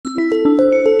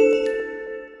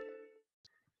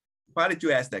Why did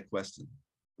you ask that question?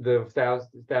 The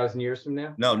thousand years from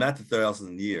now? No, not the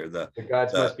 1,000 year. The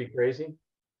gods must be crazy.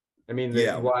 I mean,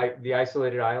 why the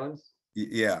isolated islands?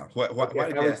 Yeah. Why did I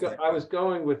you was ask that? I was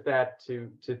going with that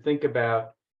to think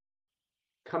about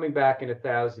coming back in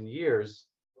 1,000 years.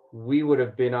 We would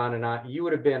have been on you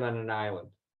would have been on an island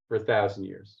for 1,000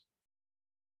 years.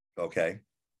 Okay.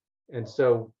 And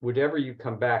so whatever you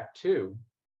come back to.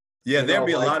 Yeah, there'd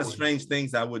be a lot of strange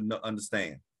things I wouldn't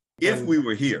understand if we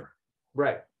were here.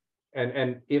 Right.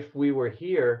 And if we were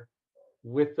here,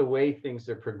 with the way things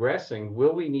are progressing,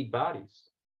 will we need bodies?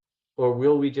 Or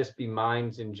will we just be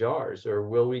minds in jars? Or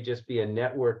will we just be a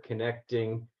network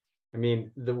connecting? I mean,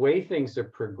 the way things are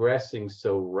progressing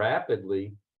so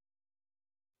rapidly,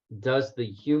 does the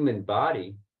human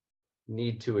body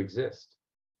need to exist?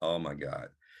 Oh my God.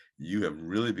 You have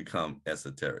really become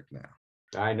esoteric now.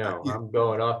 I know. I'm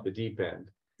going off the deep end.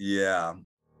 Yeah.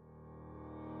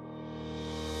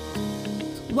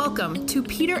 Welcome to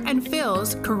Peter and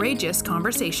Phil's Courageous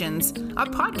Conversations, a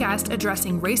podcast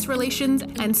addressing race relations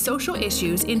and social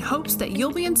issues in hopes that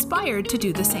you'll be inspired to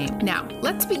do the same. Now,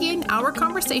 let's begin our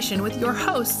conversation with your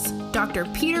hosts, Dr.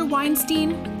 Peter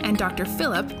Weinstein and Dr.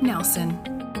 Philip Nelson.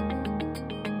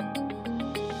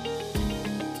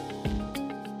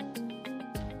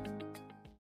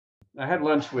 I had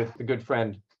lunch with a good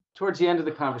friend. Towards the end of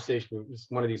the conversation, it was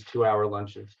one of these 2-hour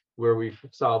lunches where we've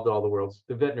solved all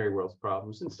the veterinary world's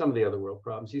problems and some of the other world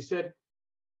problems. He said,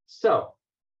 so,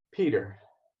 Peter,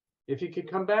 if you could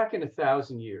come back in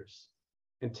 1,000 years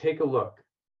and take a look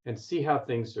and see how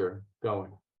things are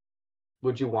going,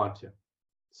 would you want to?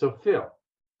 So, Phil,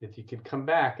 if you could come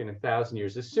back in 1,000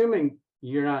 years, assuming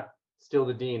you're not still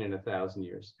the dean in 1,000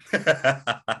 years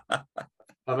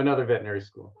of another veterinary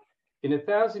school, in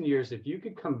 1,000 years, if you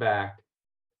could come back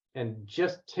and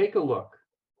just take a look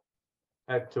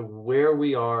at to where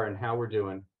we are and how we're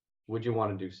doing, would you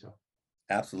want to do so?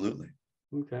 Absolutely.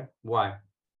 Okay. Why?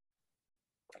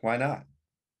 Why not?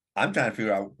 I'm trying to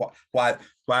figure out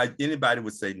why anybody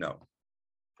would say no.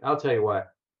 I'll tell you why.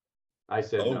 I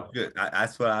said no. Oh, good.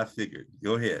 That's what I figured.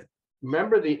 Go ahead.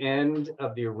 Remember the end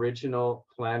of the original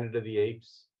Planet of the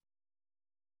Apes?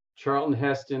 Charlton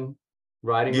Heston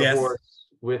riding a horse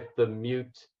with the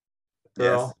mute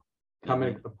girl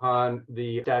coming upon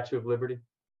the Statue of Liberty.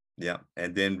 Yeah,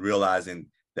 and then realizing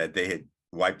that they had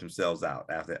wiped themselves out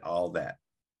after all that.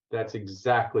 That's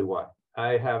exactly why.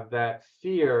 I have that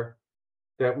fear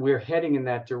that we're heading in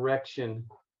that direction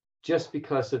just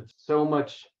because of so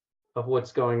much of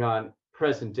what's going on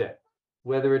present day,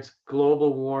 whether it's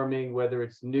global warming, whether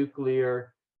it's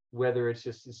nuclear, whether it's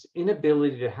just this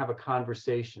inability to have a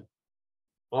conversation,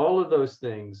 all of those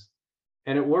things.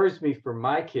 And it worries me for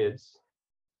my kids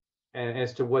and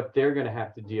as to what they're going to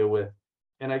have to deal with.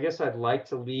 And I guess I'd like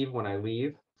to leave when I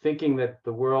leave, thinking that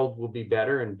the world will be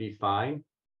better and be fine.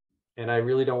 And I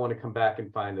really don't want to come back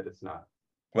and find that it's not.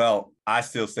 Well, I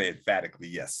still say emphatically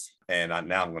yes. And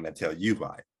now I'm going to tell you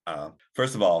why.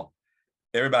 First of all,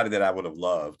 everybody that I would have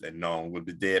loved and known would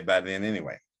be dead by then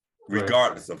anyway,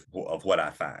 regardless of what I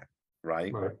find,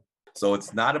 right? So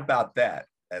it's not about that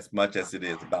as much as it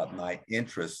is about my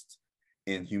interest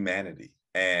in humanity.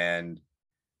 And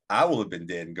I will have been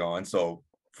dead and gone. So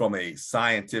from a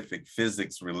scientific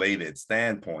physics related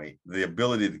standpoint, the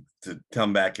ability to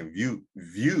come back and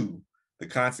view the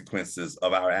consequences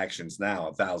of our actions now,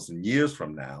 1,000 years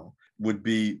from now, would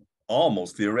be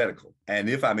almost theoretical. And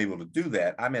if I'm able to do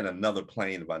that, I'm in another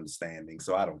plane of understanding.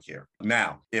 So I don't care.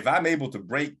 Now, if I'm able to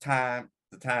break the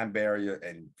time barrier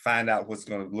and find out what's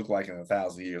going to look like in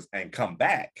 1,000 years and come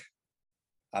back,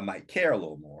 I might care a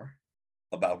little more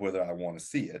about whether I want to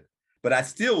see it. But I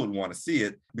still would want to see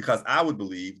it because I would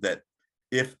believe that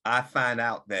if I find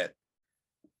out that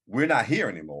we're not here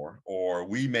anymore, or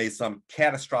we made some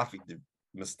catastrophic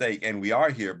mistake and we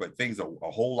are here, but things are a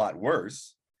whole lot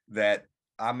worse, that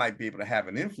I might be able to have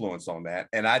an influence on that.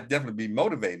 And I'd definitely be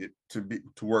motivated to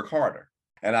work harder.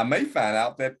 And I may find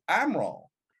out that I'm wrong.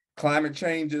 Climate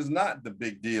change is not the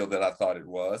big deal that I thought it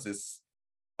was.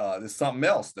 There's something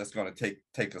else that's going to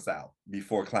take us out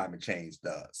before climate change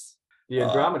does. The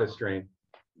Andromeda strain.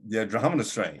 The Andromeda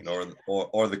strain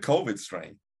or the COVID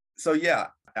strain. So yeah,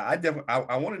 I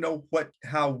want to know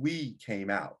how we came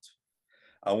out.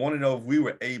 I want to know if we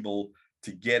were able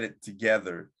to get it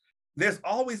together. There's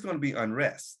always going to be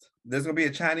unrest. There's going to be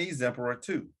a Chinese emperor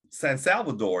too. San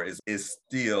Salvador is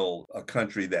still a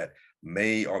country that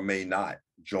may or may not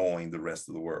join the rest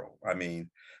of the world. I mean,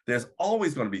 there's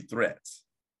always going to be threats,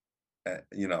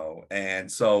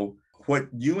 and so what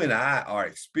you and I are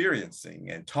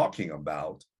experiencing and talking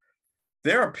about,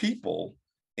 there are people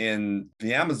in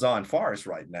the Amazon forest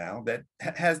right now that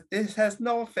has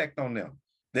no effect on them.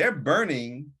 They're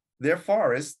burning their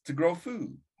forests to grow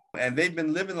food. And they've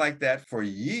been living like that for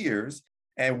years.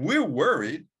 And we're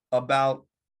worried about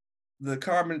the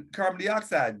carbon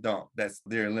dioxide dump that's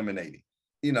they're eliminating.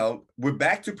 We're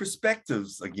back to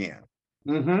perspectives again.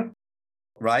 Mm-hmm.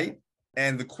 Right?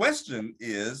 And the question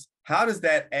is, how does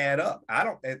that add up?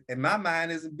 And my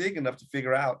mind isn't big enough to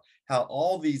figure out how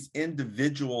all these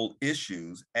individual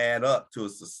issues add up to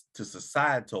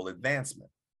societal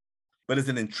advancement. But it's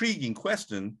an intriguing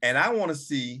question, and I want to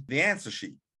see the answer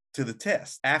sheet to the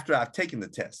test after I've taken the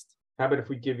test. How about if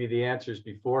we give you the answers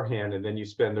beforehand and then you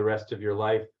spend the rest of your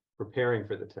life preparing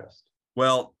for the test?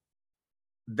 Well,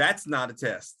 that's not a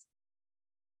test.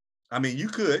 I mean, you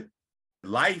could.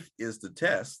 Life is the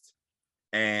test,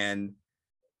 and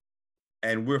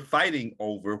we're fighting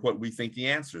over what we think the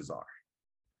answers are.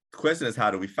 The question is, how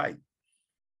do we fight?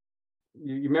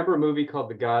 You remember a movie called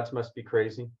The Gods Must Be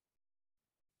Crazy?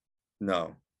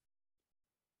 No.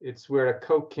 It's where a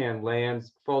Coke can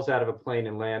falls out of a plane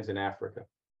and lands in Africa,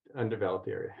 undeveloped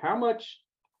area. How much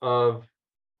of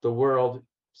the world,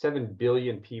 7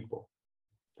 billion people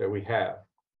that we have,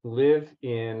 live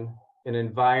in an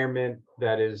environment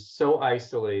that is so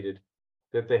isolated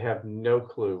that they have no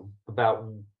clue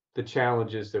about the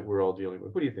challenges that we're all dealing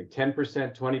with? What do you think?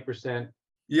 10%, 20%?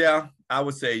 Yeah, I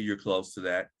would say you're close to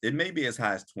that. It may be as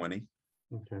high as 20.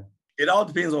 Okay. It all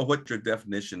depends on what your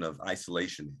definition of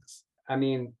isolation is. I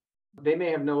mean, they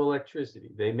may have no electricity.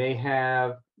 They may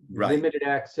have limited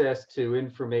access to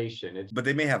information. But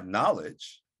they may have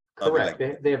knowledge. Correct.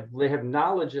 They have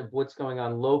knowledge of what's going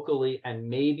on locally, and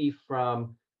maybe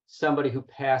from somebody who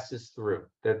passes through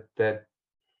that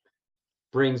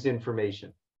brings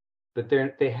information. But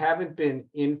they haven't been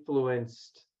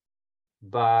influenced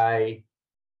by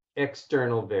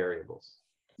external variables.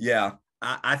 Yeah,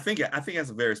 I think that's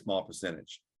a very small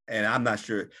percentage. And I'm not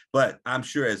sure, but I'm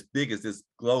sure as big as this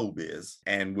globe is,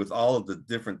 and with all of the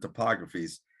different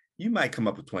topographies, you might come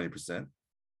up with 20%.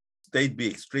 They'd be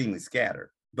extremely scattered.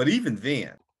 But even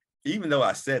then, even though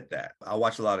I said that, I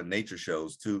watch a lot of nature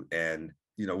shows too. And,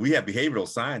 we have behavioral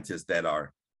scientists that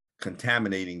are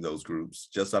contaminating those groups,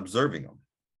 just observing them.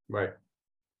 Right.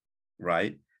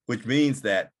 Right. Which means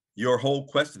that your whole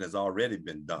question has already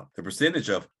been dumped. The percentage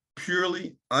of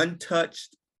purely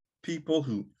untouched people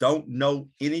who don't know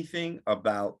anything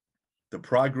about the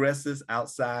progresses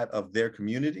outside of their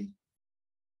community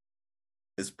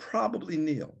is probably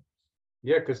nil.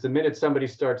 Yeah, because the minute somebody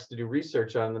starts to do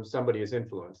research on them, somebody has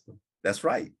influenced them. That's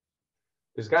right.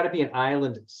 There's got to be an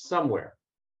island somewhere.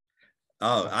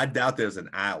 Oh, I doubt there's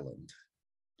an island.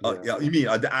 Yeah. You mean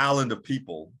the island of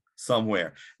people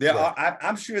somewhere? There are.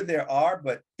 I'm sure there are.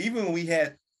 But even when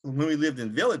we lived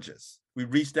in villages, we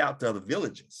reached out to other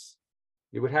villages.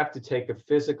 You would have to take a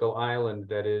physical island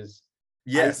that is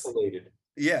isolated.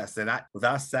 Yes, and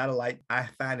without satellite, I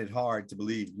find it hard to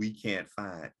believe we can't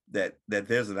find that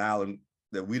there's an island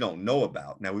that we don't know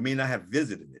about. Now, we may not have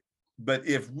visited it, but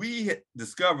if we had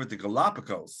discovered the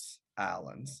Galapagos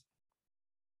Islands,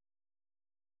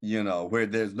 where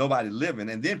there's nobody living,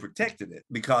 and then protected it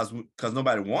because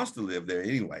nobody wants to live there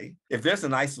anyway. If there's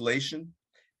an isolation,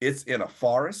 it's in a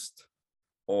forest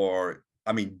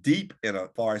deep in a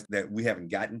forest that we haven't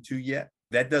gotten to yet.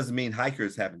 That doesn't mean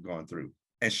hikers haven't gone through.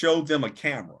 And show them a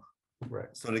camera, right,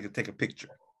 so they could take a picture.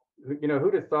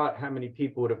 Who'd have thought how many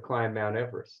people would have climbed Mount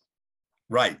Everest?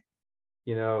 Right.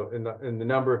 And the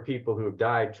number of people who have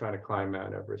died trying to climb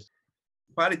Mount Everest.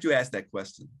 Why did you ask that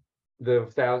question? The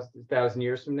 1,000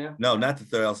 years from now? No, not the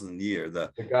 1,000 year. The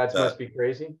gods must be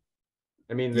crazy.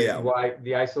 I mean, why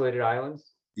the isolated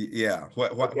islands? Yeah. Why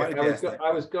did you ask that?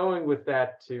 I was going with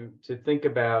that to think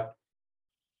about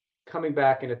coming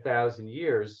back in 1,000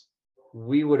 years.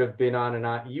 You would have been on an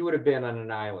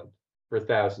island for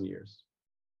 1,000 years.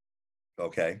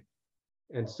 Okay.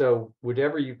 And so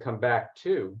whatever you come back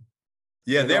to.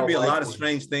 Yeah, there'd be a lot of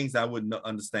strange things I wouldn't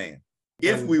understand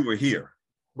if we were here.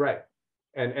 Right.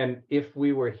 And if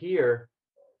we were here,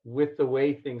 with the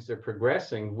way things are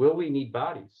progressing, will we need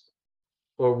bodies?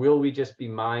 Or will we just be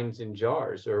minds in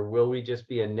jars? Or will we just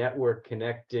be a network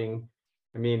connecting?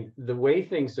 I mean, the way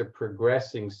things are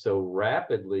progressing so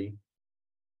rapidly,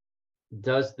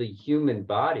 does the human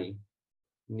body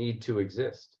need to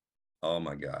exist? Oh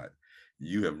my God.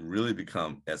 You have really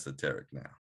become esoteric now.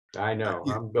 I know.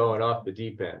 I'm going off the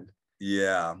deep end.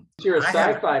 Yeah. You're a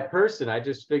sci-fi person. I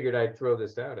just figured I'd throw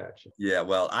this out at you. Yeah.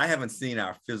 Well, I haven't seen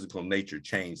our physical nature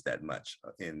change that much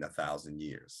in 1,000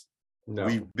 years. No.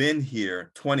 We've been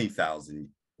here 20,000.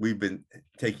 We've been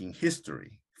taking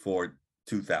history for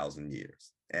 2,000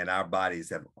 years, and our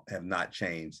bodies have not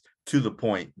changed to the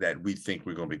point that we think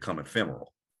we're going to become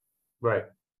ephemeral. Right.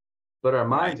 But our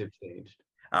minds have changed.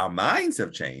 Our minds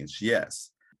have changed,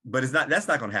 yes. But that's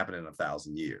not going to happen in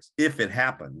 1,000 years. If it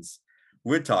happens,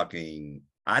 we're talking,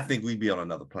 I think we'd be on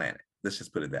another planet. Let's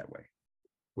just put it that way.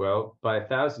 Well, by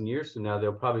 1,000 years from now,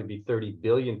 there'll probably be 30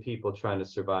 billion people trying to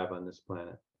survive on this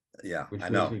planet. Yeah, which I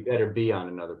means know. we better be on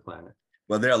another planet.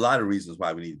 Well, there are a lot of reasons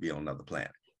why we need to be on another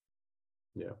planet.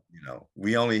 Yeah. You know,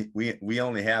 we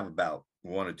only have about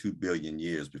 1 or 2 billion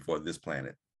years before this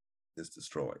planet is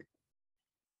destroyed.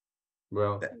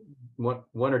 Well,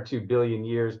 1 or 2 billion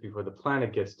years before the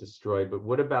planet gets destroyed. But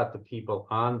what about the people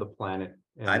on the planet?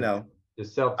 And I know. the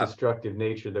self-destructive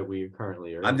nature that we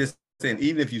currently are. I'm just saying,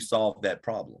 even if you solve that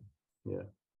problem. Yeah.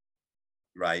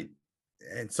 Right.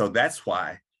 And so that's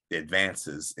why the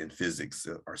advances in physics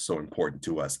are so important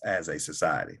to us as a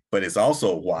society. But it's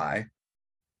also why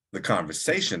the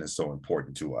conversation is so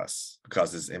important to us,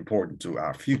 because it's important to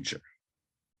our future.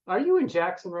 Are you in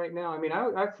Jackson right now? I mean,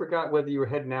 I forgot whether you were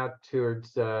heading out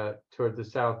towards the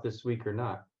south this week or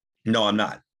not. No, I'm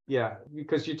not. Yeah,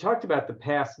 because you talked about the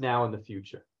past, now, and the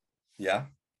future. Yeah.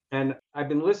 And I've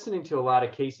been listening to a lot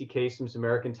of Casey Kasem's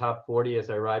American Top 40 as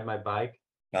I ride my bike.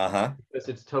 Uh-huh. Because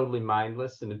it's totally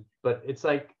mindless. But it's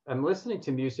like I'm listening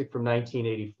to music from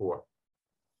 1984,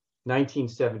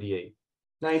 1978,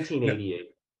 1988.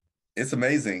 It's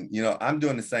amazing. You know, I'm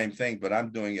doing the same thing, but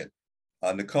I'm doing it.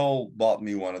 Nicole bought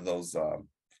me one of those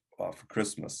for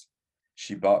Christmas.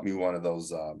 She bought me one of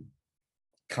those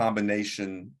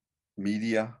combination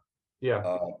media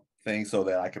things so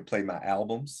that I could play my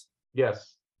albums.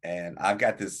 Yes. And I've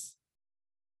got this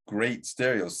great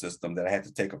stereo system that I had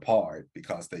to take apart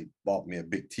because they bought me a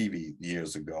big TV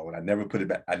years ago, and I never put it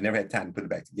back. I never had time to put it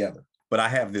back together. But I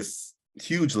have this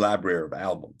huge library of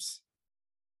albums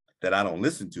that I don't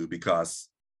listen to because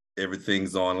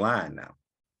everything's online now.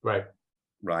 Right.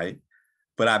 Right.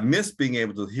 But I miss being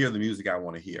able to hear the music I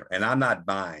want to hear. And I'm not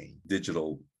buying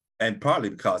digital, and partly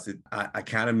because I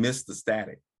kind of miss the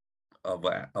static of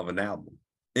an album.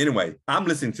 Anyway, I'm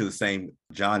listening to the same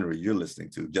genre you're listening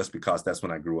to just because that's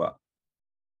when I grew up.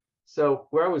 So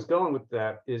where I was going with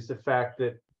that is the fact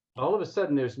that all of a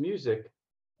sudden there's music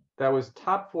that was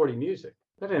top 40 music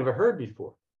that I never heard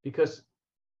before. Because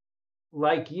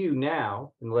like you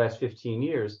now, in the last 15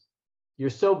 years, you're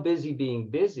so busy being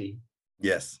busy.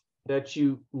 Yes. That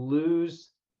you lose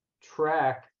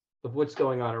track of what's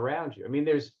going on around you. I mean,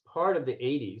 there's part of the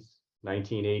 80s,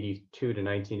 1982 to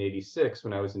 1986,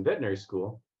 when I was in veterinary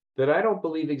school, that I don't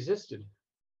believe existed.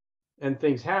 And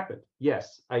things happened.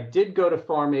 Yes, I did go to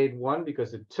Farm Aid 1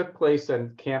 because it took place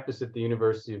on campus at the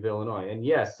University of Illinois. And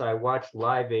yes, I watched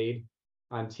Live Aid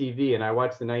on TV, and I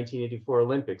watched the 1984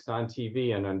 Olympics on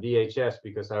TV and on VHS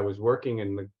because I was working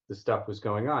and the stuff was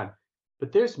going on.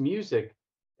 But there's music.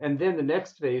 And then the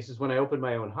next phase is when I opened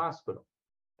my own hospital.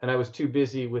 And I was too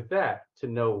busy with that to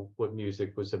know what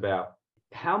music was about.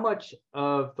 How much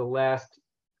of the last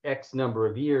X number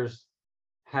of years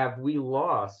have we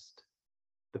lost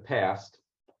the past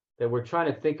that we're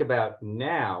trying to think about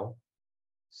now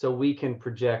so we can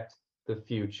project the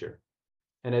future?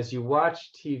 And as you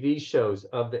watch TV shows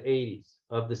of the 80s,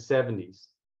 of the 70s,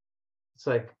 it's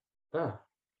like, oh,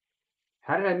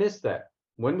 how did I miss that?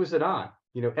 When was it on?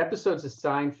 You know, episodes of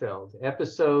Seinfeld,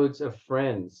 episodes of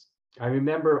Friends. I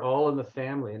remember All in the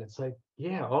Family. And it's like,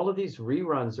 yeah, all of these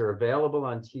reruns are available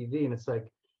on TV. And it's like,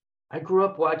 I grew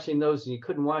up watching those and you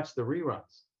couldn't watch the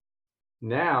reruns.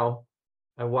 Now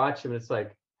I watch them and it's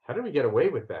like, how did we get away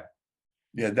with that?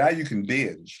 Yeah, now you can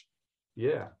binge.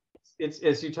 Yeah. It's,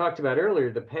 as you talked about earlier,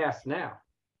 the past now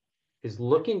is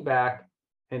looking back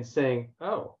and saying,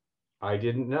 oh, I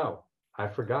didn't know. I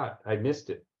forgot. I missed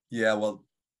it. Yeah, well,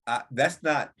 that's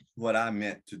not what I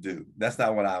meant to do. That's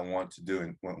not what I want to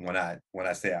do when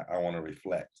I say I want to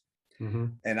reflect. Mm-hmm.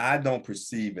 And I don't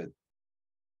perceive it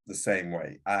the same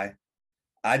way. I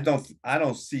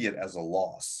don't see it as a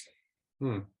loss.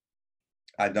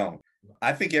 I don't.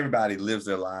 I think everybody lives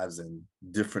their lives in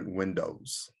different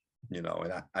windows, you know,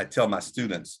 and I tell my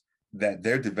students that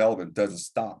their development doesn't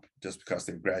stop just because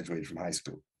they've graduated from high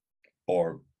school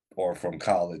or from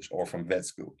college or from vet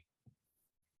school.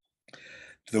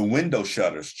 The window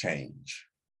shutters change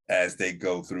as they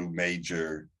go through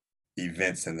major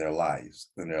events in their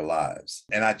lives.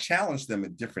 And I challenge them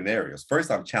in different areas. First,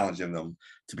 I'm challenging them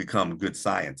to become good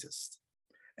scientists.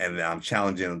 And then I'm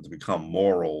challenging them to become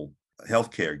moral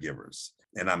healthcare givers.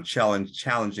 And I'm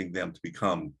challenging them to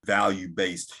become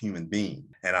value-based human beings.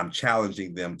 And I'm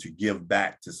challenging them to give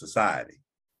back to society.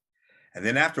 And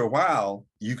then after a while,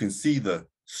 you can see the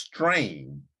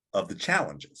strain of the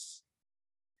challenges.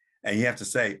 And you have to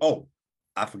say, oh,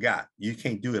 I forgot, you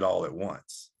can't do it all at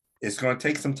once. It's going to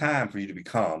take some time for you to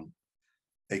become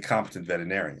a competent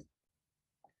veterinarian.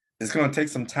 It's going to take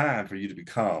some time for you to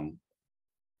become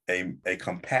a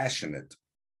compassionate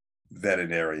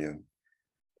veterinarian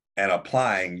and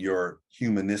applying your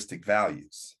humanistic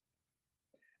values.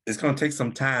 It's going to take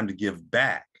some time to give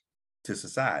back to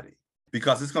society,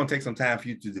 because it's going to take some time for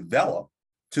you to develop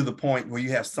to the point where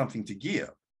you have something to give.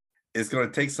 It's going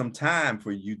to take some time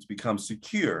for you to become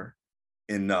secure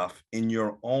enough in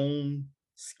your own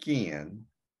skin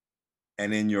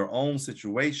and in your own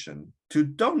situation to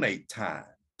donate time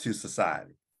to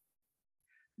society.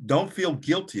 Don't feel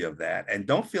guilty of that, and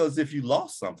don't feel as if you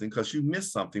lost something because you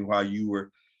missed something while you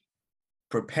were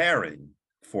preparing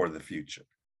for the future.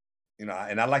 You know,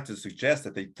 and I like to suggest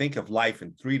that they think of life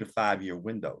in 3 to 5 year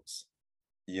windows,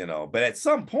 you know, but at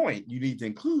some point you need to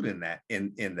include in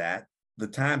that the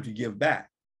time to give back.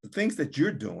 The things that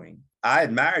you're doing, I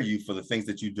admire you for the things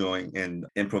that you're doing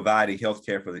in providing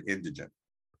healthcare for the indigent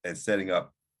and setting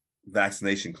up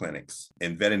vaccination clinics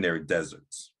in veterinary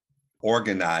deserts,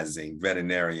 organizing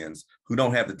veterinarians who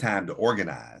don't have the time to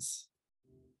organize,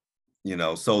 you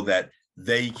know, so that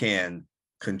they can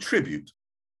contribute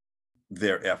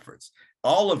their efforts.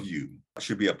 All of you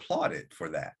should be applauded for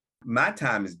that. My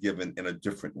time is given in a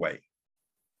different way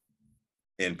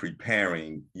in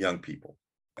preparing young people.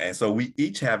 And so we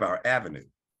each have our avenue.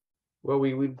 Well,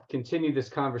 we would continue this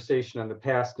conversation on the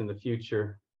past and the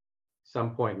future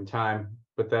some point in time,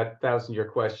 but that 1,000-year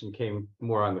question came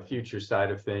more on the future side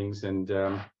of things. And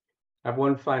I have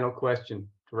one final question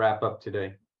to wrap up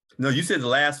today. No, you said the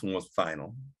last one was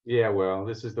final. Yeah, well,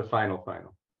 this is the final.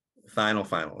 Final.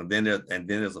 And then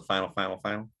there's a final.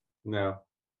 No.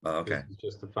 Oh, okay. This is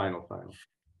just the final.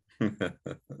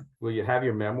 Will you have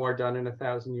your memoir done in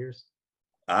 1,000 years?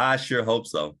 I sure hope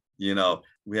so. You know,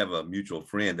 we have a mutual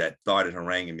friend that started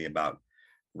haranguing me about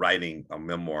writing a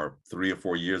memoir 3 or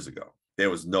 4 years ago. There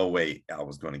was no way I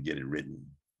was going to get it written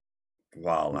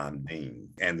while I'm dean.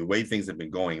 And the way things have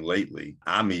been going lately,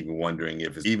 I'm even wondering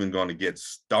if it's even going to get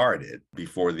started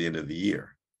before the end of the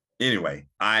year. Anyway,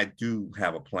 I do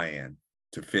have a plan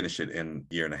to finish it in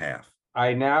a year and a half.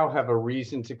 I now have a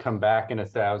reason to come back in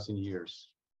 1,000 years.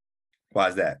 Why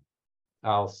is that?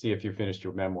 I'll see if you finished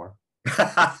your memoir.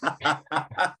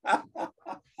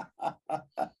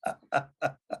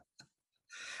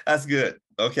 That's good.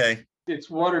 Okay. It's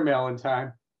watermelon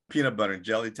time. Peanut butter and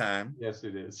jelly time. Yes,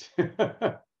 it is.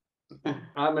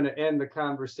 I'm going to end the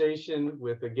conversation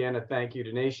with, again, a thank you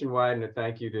to Nationwide and a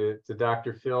thank you to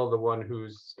Dr. Phil, the one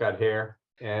who's got hair.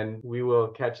 And we will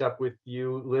catch up with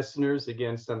you listeners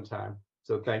again sometime.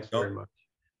 So thanks very much.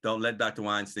 Don't let Dr.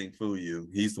 Weinstein fool you.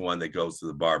 He's the one that goes to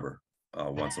the barber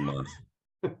once a month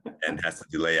and has to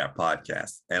delay our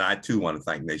podcast. And I too want to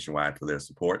thank Nationwide for their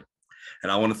support.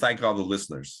 And I want to thank all the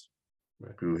listeners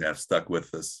who have stuck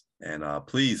with us. And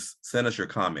please send us your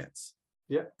comments.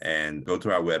 Yeah. And go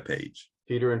to our webpage.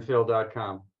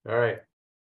 peterandphil.com. All right.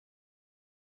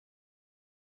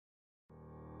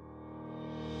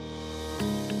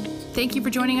 Thank you for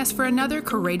joining us for another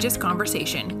courageous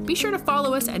conversation. Be sure to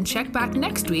follow us and check back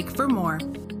next week for more.